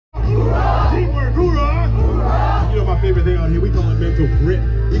favorite thing out here. We call it mental grit.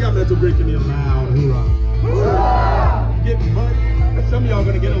 You got mental grit, give me a loud hoorah. Hoorah! Getting muddy. Some of y'all are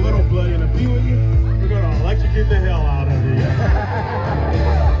going to get a little bloody, and a few of you, we're going to electrocute the hell out of you.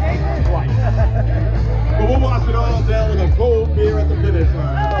 Twice. But we'll wash it all down with a cold beer at the finish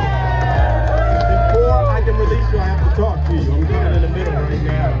line. Before I can release you, I have to talk to you. I'm getting in the middle right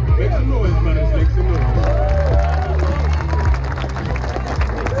now. Make some noise, brothers. Make some noise.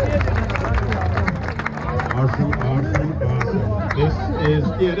 Awesome.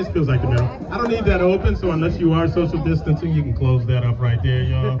 This feels like the middle. I don't need that open, so unless you are social distancing, you can close that up right there,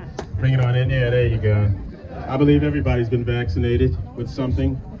 y'all. Bring it on in. Yeah, there you go. I believe everybody's been vaccinated with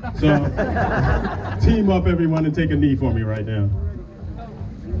something. So, team up, everyone, and take a knee for me right now.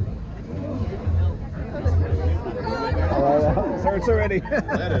 Starts already.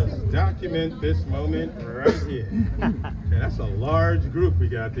 Let us document this moment right here. Okay, that's a large group we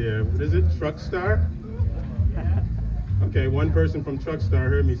got there. What is it? Truckstar? Okay, one person from Truckstar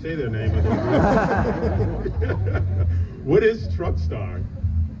heard me say their name. What is Truckstar?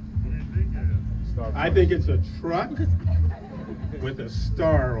 I think it's a truck with a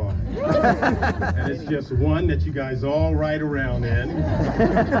star on it. And it's just one that you guys all ride around in.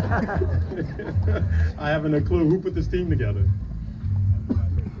 I haven't a clue. Who put this team together?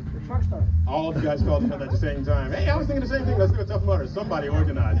 Truckstar. All of you guys called together at the same time. Hey, I was thinking the same thing. Let's do a Tough Mudder. Somebody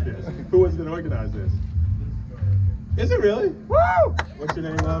organized this. Who was going to organize this? Is it really? Woo! What's your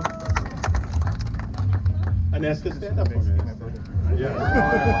name, love? Anesta, stand up for me. Yeah.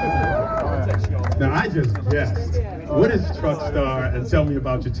 Now, I just guessed. What is Truckstar? And tell me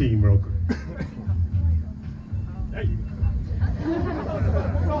about your team real quick. There you go.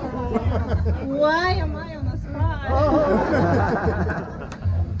 Why am I on the spot?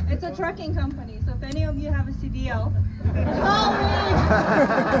 It's a trucking company, so if any of you have a CDL, call me!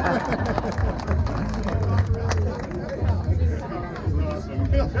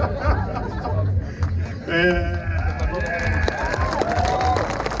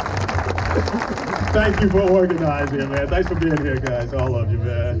 Thank you for organizing, man. Thanks for being here, guys. All of you,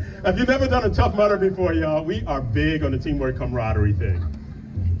 man. If you've never done a Tough Mudder before, y'all, we are big on the teamwork camaraderie thing.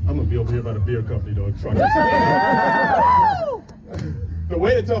 I'm gonna be over here by the beer company, though. The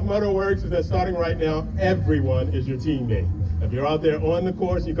way the Tough Mudder works is that starting right now, everyone is your teammate. If you're out there on the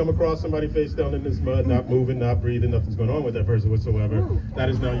course, you come across somebody face down in this mud, not moving, not breathing, nothing's going on with that person whatsoever, that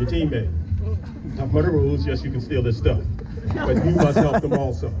is now your teammate. Tough Mudder rules, yes, you can steal this stuff, but you must help them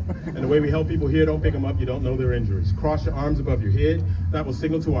also. And the way we help people here, don't pick them up, you don't know their injuries. Cross your arms above your head. That will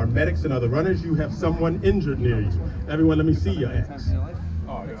signal to our medics and other runners you have someone injured near you. Everyone, let me see your X.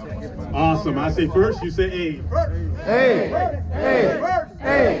 Awesome. I say first, you say A. First. A. A. First.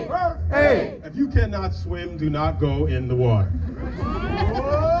 A. A. If you cannot swim, do not go in the water.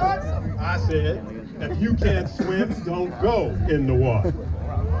 I said, if you can't swim, don't go in the water.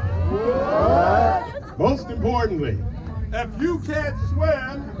 Most importantly, if you can't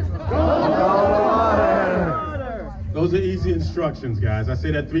swim, don't go in the water. Those are easy instructions, guys. I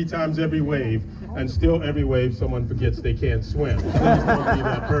say that 3 times every wave, and still every wave someone forgets they can't swim. Please don't be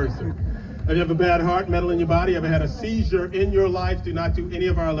that person. If you have a bad heart, metal in your body, ever had a seizure in your life, do not do any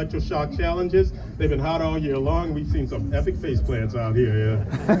of our electroshock challenges. They've been hot all year long. We've seen some epic face plants out here,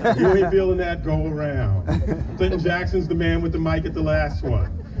 yeah. You ain't feeling that, go around. Clinton Jackson's the man with the mic at the last one.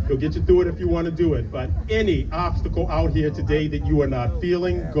 He'll get you through it if you want to do it, but any obstacle out here today that you are not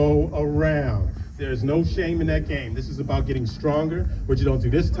feeling, go around. There's no shame in that game. This is about getting stronger. What you don't do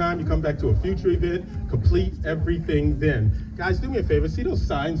this time, you come back to a future event, complete everything then. Guys, do me a favor, see those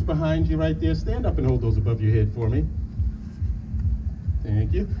signs behind you right there? Stand up and hold those above your head for me.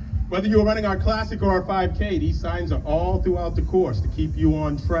 Thank you. Whether you're running our Classic or our 5K, these signs are all throughout the course to keep you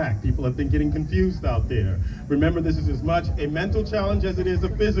on track. People have been getting confused out there. Remember, this is as much a mental challenge as it is a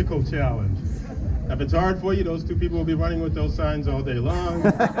physical challenge. If it's hard for you, those 2 people will be running with those signs all day long.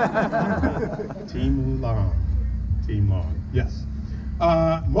 Team long. Team long. Yes.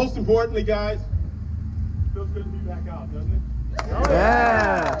 Most importantly, guys, feels good to be back out, doesn't it?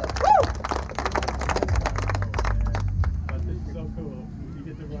 Yeah. But this is so cool. You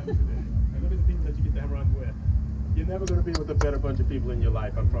get to run today. And look at the people that you get to run with. You're never going to be with a better bunch of people in your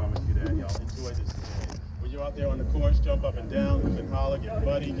life. I promise you that, y'all. Enjoy this today. When you're out there on the course, jump up and down, hoop and holler, get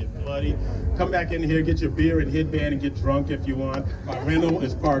muddy, get bloody. Come back in here, get your beer and headband and get drunk if you want. My rental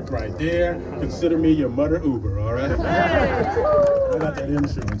is parked right there. Consider me your Mudder Uber, all right? I got that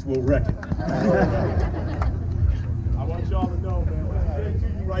insurance. We'll wreck it. I want y'all to know, man, when I say to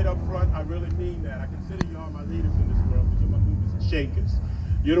you right up front, I really mean that. I consider y'all my leaders in this world because you're my movers and shakers.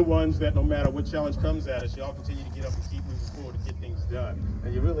 You're the ones that no matter what challenge comes at us, y'all continue to get up and keep moving forward to get things done.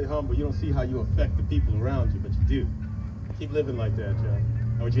 And you're really humble. You don't see how you affect the people around you, but you do. Keep living like that, y'all.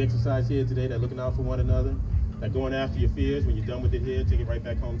 And with your exercise here today, that looking out for one another, that going after your fears, when you're done with it here, take it right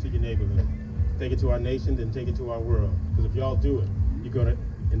back home to your neighborhood. Take it to our nation, then take it to our world. Because if y'all do it, you're going to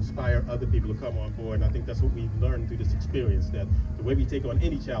inspire other people to come on board. And I think that's what we've learned through this experience, that the way we take on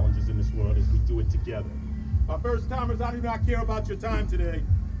any challenges in this world is we do it together. My first timers, I do not care about your time today.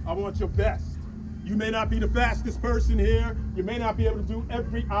 I want your best. You may not be the fastest person here. You may not be able to do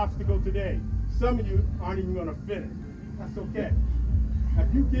every obstacle today. Some of you aren't even going to finish. That's okay.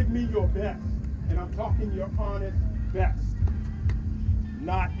 If you give me your best, and I'm talking your honest best,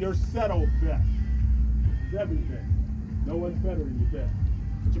 not your settled best. It's everything. No one's better than your best.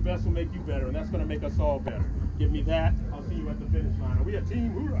 But your best will make you better, and that's going to make us all better. Give me that. I'll see you at the finish line. Are we a team?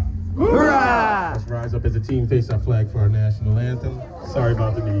 Hoorah! Hoorah! Let's rise up as a team, face our flag for our national anthem. Sorry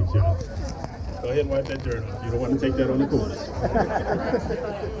about the knees, y'all. Go ahead and wipe that dirt off. You don't want to take that on the course.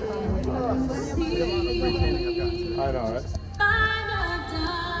 I know, right?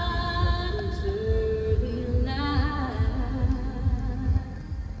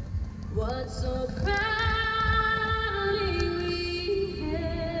 What so proudly we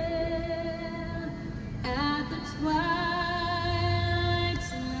hailed at the twilight's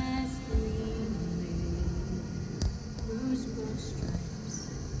last gleaming, whose broad stripes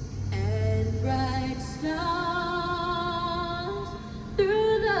and bright stars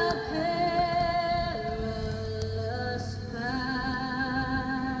through the perilous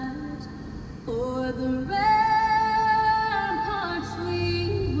fight o'er the ramparts we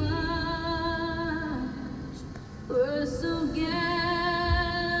were so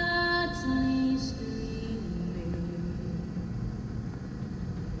gallantly streaming,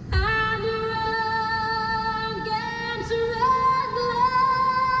 and against red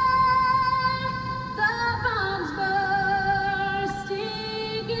glare, the bombs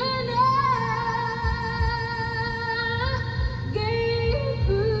bursting in air gave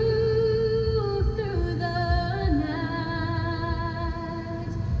proof through the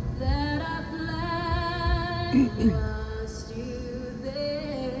night that our flag was still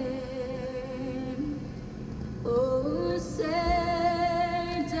there. Oh,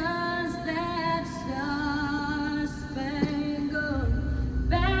 say does that star-spangled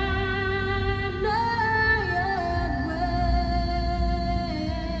banner yet wave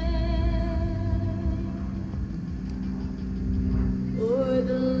o'er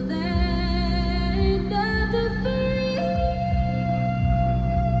the land of the free?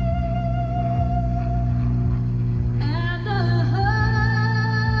 And the home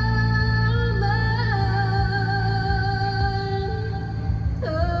of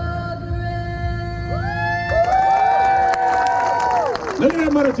the brave. Look at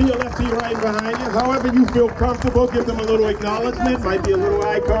that mother to your left, to your right, and behind you. However you feel comfortable, give them a little acknowledgement. Might be a little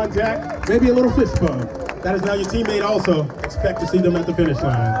eye contact, maybe a little fist bump. That is now your teammate also. Expect to see them at the finish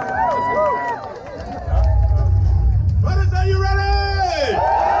line. Brothers, are you ready?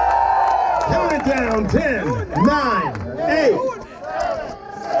 Count it down. 10, 9, 8.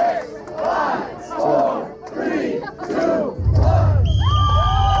 3, 2, 1.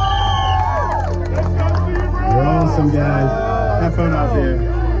 You're awesome, guys. Have fun out there.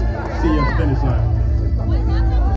 See you at the finish line.